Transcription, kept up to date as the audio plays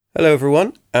Hello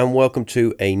everyone, and welcome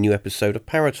to a new episode of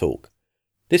Paratalk.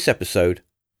 This episode,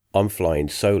 I'm flying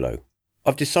solo.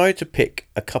 I've decided to pick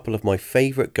a couple of my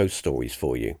favourite ghost stories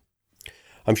for you.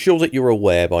 I'm sure that you're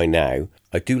aware by now,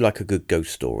 I do like a good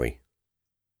ghost story.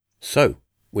 So,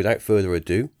 without further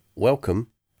ado, welcome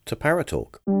to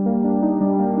Paratalk.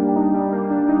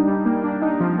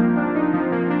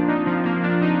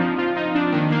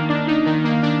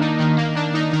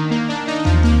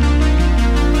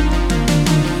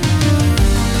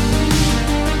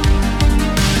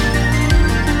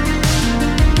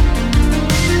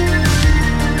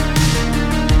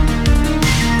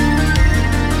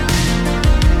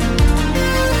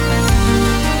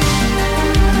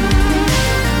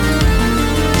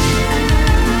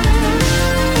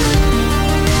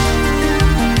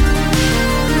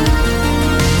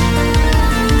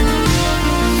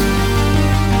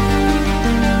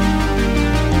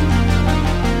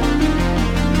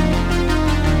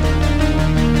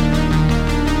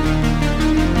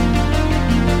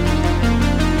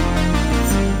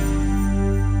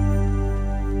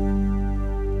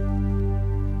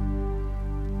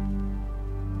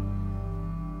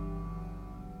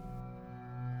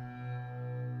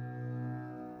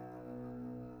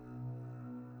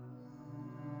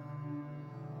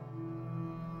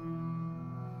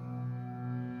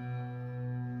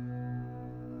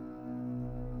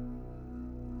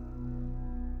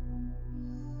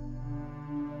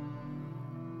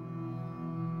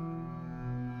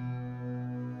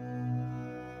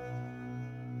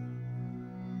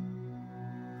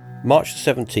 March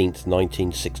 17th,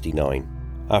 1969.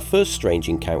 Our first strange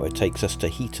encounter takes us to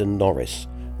Heaton Norris,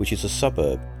 which is a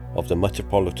suburb of the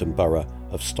metropolitan borough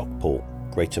of Stockport,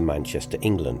 Greater Manchester,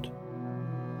 England.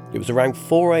 It was around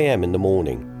 4 a.m. in the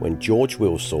morning when George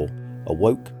Wilsaw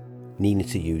awoke, needing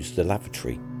to use the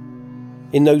lavatory.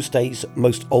 In those days,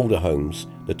 most older homes,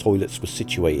 the toilets were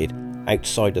situated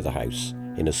outside of the house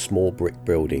in a small brick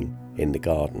building in the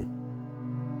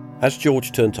garden. As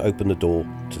George turned to open the door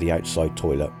to the outside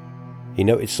toilet, he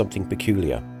noticed something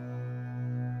peculiar.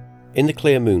 In the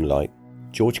clear moonlight,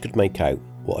 George could make out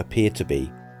what appeared to be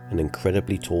an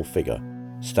incredibly tall figure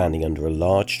standing under a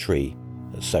large tree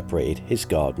that separated his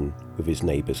garden with his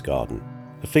neighbour's garden.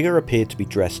 The figure appeared to be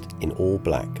dressed in all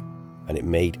black, and it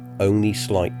made only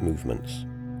slight movements.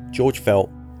 George felt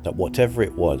that whatever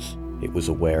it was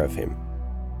aware of him.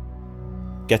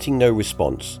 Getting no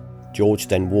response, George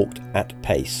then walked at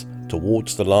pace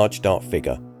towards the large dark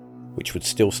figure, which was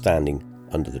still standing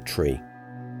under the tree.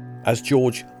 As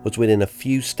George was within a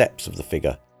few steps of the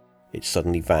figure, it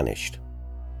suddenly vanished.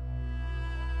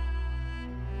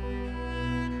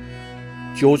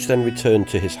 George then returned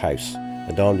to his house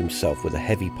and armed himself with a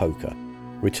heavy poker,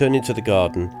 returning to the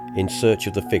garden in search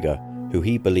of the figure who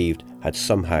he believed had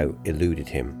somehow eluded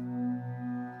him.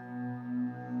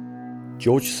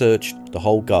 George searched the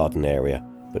whole garden area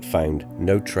but found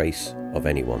no trace of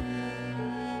anyone.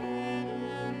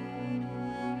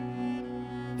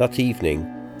 That evening,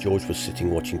 George was sitting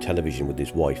watching television with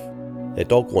his wife. Their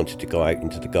dog wanted to go out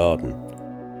into the garden.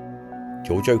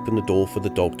 George opened the door for the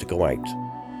dog to go out,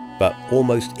 but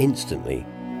almost instantly,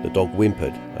 the dog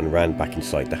whimpered and ran back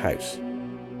inside the house.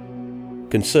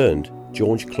 Concerned,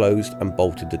 George closed and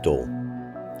bolted the door.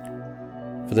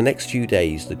 For the next few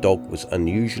days, the dog was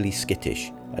unusually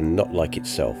skittish and not like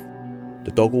itself.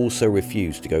 The dog also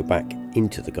refused to go back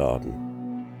into the garden.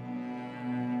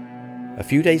 A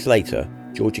few days later,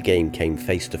 George again came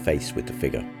face to face with the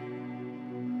figure.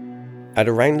 At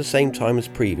around the same time as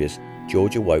previous,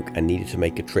 George awoke and needed to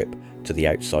make a trip to the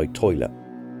outside toilet.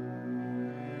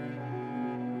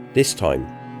 This time,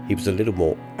 he was a little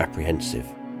more apprehensive.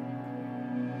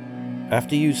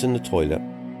 After using the toilet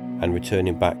and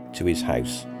returning back to his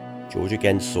house, George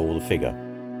again saw the figure,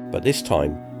 but this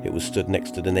time it was stood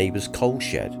next to the neighbour's coal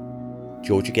shed.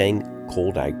 George again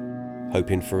called out,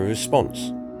 hoping for a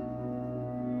response.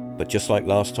 But just like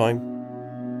last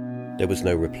time, there was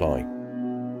no reply.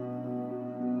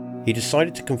 He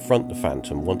decided to confront the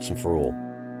phantom once and for all.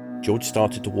 George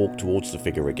started to walk towards the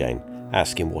figure again,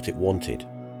 asking what it wanted.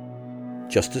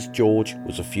 Just as George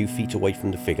was a few feet away from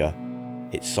the figure,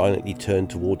 it silently turned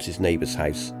towards his neighbour's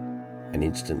house and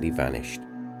instantly vanished.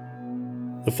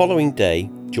 The following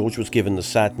day, George was given the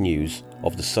sad news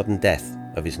of the sudden death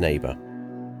of his neighbour.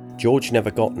 George never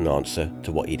got an answer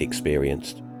to what he'd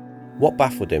experienced. What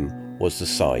baffled him was the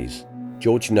size.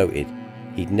 George noted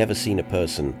he'd never seen a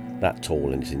person that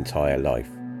tall in his entire life.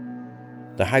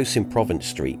 The house in Provence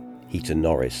Street, Heaton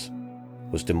Norris,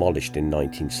 was demolished in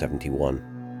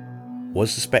 1971.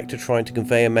 Was the spectre trying to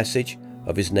convey a message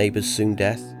of his neighbour's soon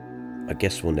death? I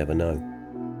guess we'll never know.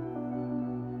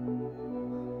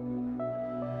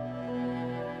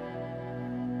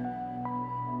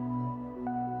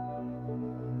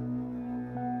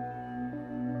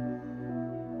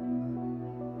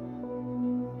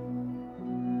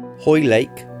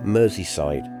 Hoylake,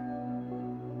 Merseyside.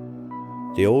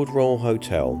 The old Royal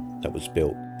Hotel that was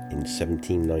built in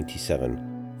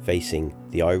 1797, facing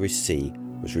the Irish Sea,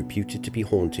 was reputed to be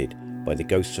haunted by the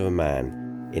ghost of a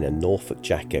man in a Norfolk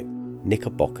jacket,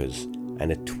 knickerbockers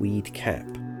and a tweed cap.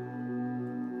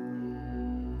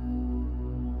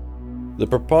 The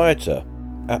proprietor,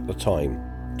 at the time,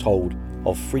 told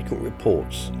of frequent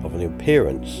reports of an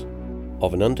appearance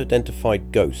of an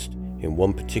unidentified ghost in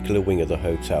one particular wing of the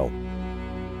hotel.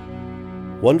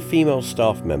 One female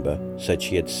staff member said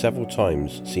she had several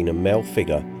times seen a male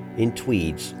figure in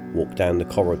tweeds walk down the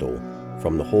corridor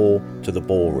from the hall to the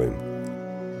ballroom,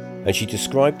 and she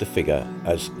described the figure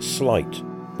as slight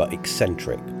but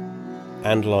eccentric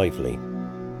and lively.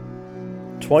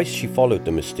 Twice she followed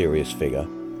the mysterious figure,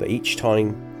 but each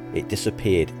time it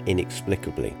disappeared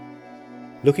inexplicably.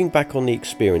 Looking back on the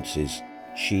experiences,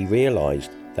 she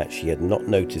realised that she had not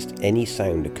noticed any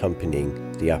sound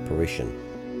accompanying the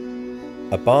apparition.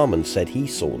 A barman said he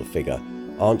saw the figure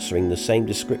answering the same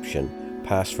description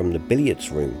pass from the billiards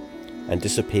room and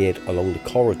disappeared along the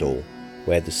corridor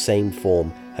where the same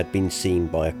form had been seen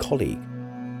by a colleague.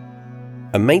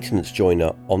 A maintenance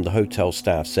joiner on the hotel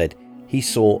staff said he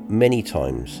saw many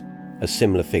times a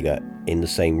similar figure in the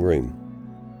same room.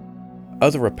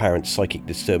 Other apparent psychic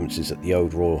disturbances at the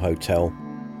Old Royal Hotel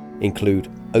include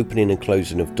opening and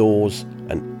closing of doors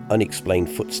and unexplained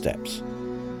footsteps.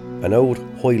 An old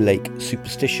Hoylake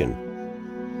superstition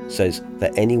says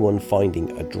that anyone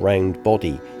finding a drowned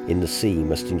body in the sea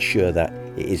must ensure that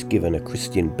it is given a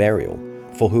Christian burial,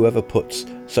 for whoever puts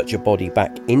such a body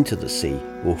back into the sea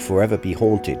will forever be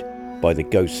haunted by the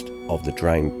ghost of the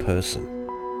drowned person.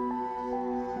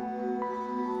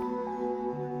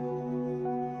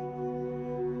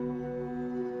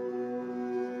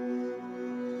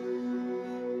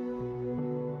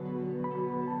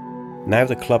 Now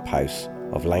the clubhouse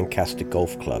of Lancaster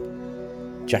Golf Club,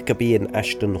 Jacobean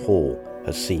Ashton Hall,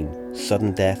 has seen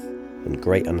sudden death and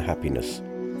great unhappiness,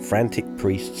 frantic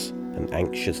priests and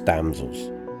anxious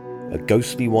damsels, a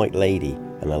ghostly white lady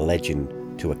and a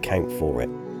legend to account for it.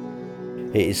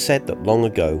 It is said that long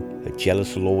ago a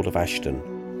jealous Lord of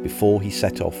Ashton, before he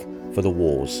set off for the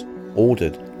wars,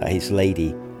 ordered that his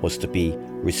lady was to be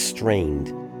restrained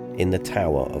in the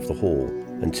tower of the hall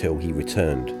until he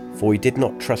returned, for he did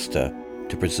not trust her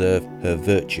to preserve her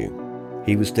virtue.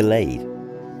 He was delayed,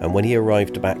 and when he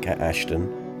arrived back at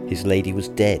Ashton, his lady was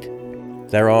dead.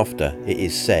 Thereafter, it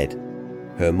is said,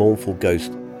 her mournful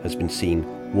ghost has been seen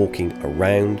walking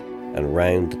around and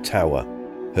round the tower,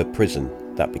 her prison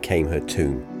that became her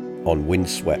tomb, on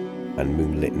windswept and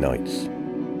moonlit nights.